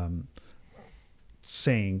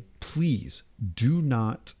saying, please do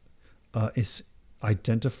not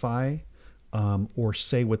identify or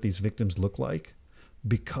say what these victims look like,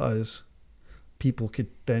 because people could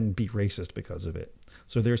then be racist because of it.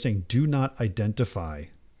 So they're saying, do not identify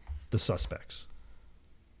the suspects.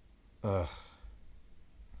 Where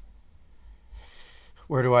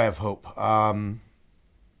do I have hope?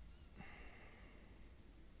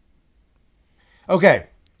 Okay.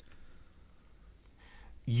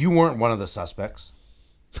 You weren't one of the suspects.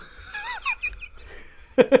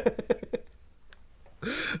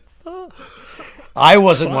 I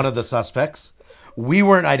wasn't one of the suspects. We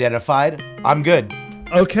weren't identified. I'm good.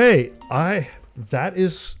 Okay, that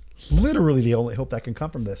is literally the only hope that can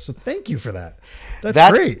come from this. So thank you for that.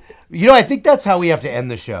 That's great. I think that's how we have to end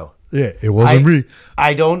the show. Yeah, it wasn't me.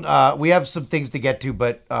 I don't. We have some things to get to,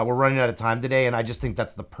 but we're running out of time today, and I just think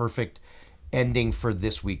that's the perfect ending for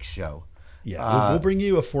this week's show. Yeah, we'll bring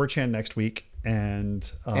you a 4chan next week. and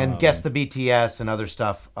guess the BTS and other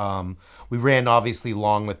stuff. We ran obviously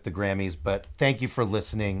long with the Grammys, but thank you for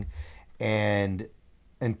listening. And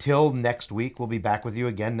until next week, we'll be back with you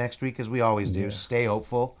again next week as we always do. Stay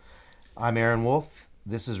hopeful. I'm Aaron Wolf.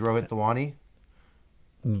 This is Rohit Thawani.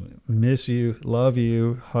 Miss you, love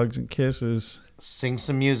you, hugs and kisses. Sing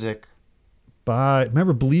some music. Bye.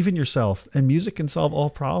 Remember, believe in yourself, and music can solve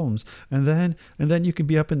all problems. And then you could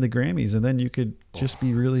be up in the Grammys, and then you could just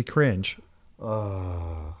be really cringe.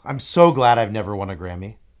 I'm so glad I've never won a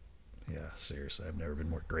Grammy. Yeah, seriously, I've never been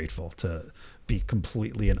more grateful to be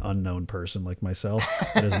completely an unknown person like myself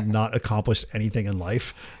that has not accomplished anything in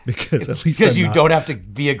life, because at least don't have to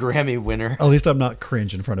be a Grammy winner. At least I'm not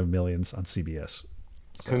cringe in front of millions on CBS.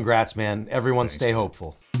 So, congrats, man. Everyone stay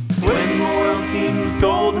hopeful. When the world seems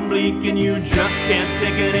cold and bleak and you just can't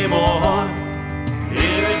take it anymore,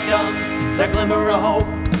 here it comes, that glimmer of hope,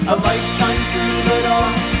 a light shines through the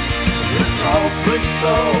door. It's the hopeless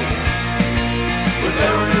soul, with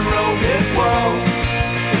Aaron and Rohit, whoa.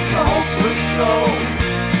 It's the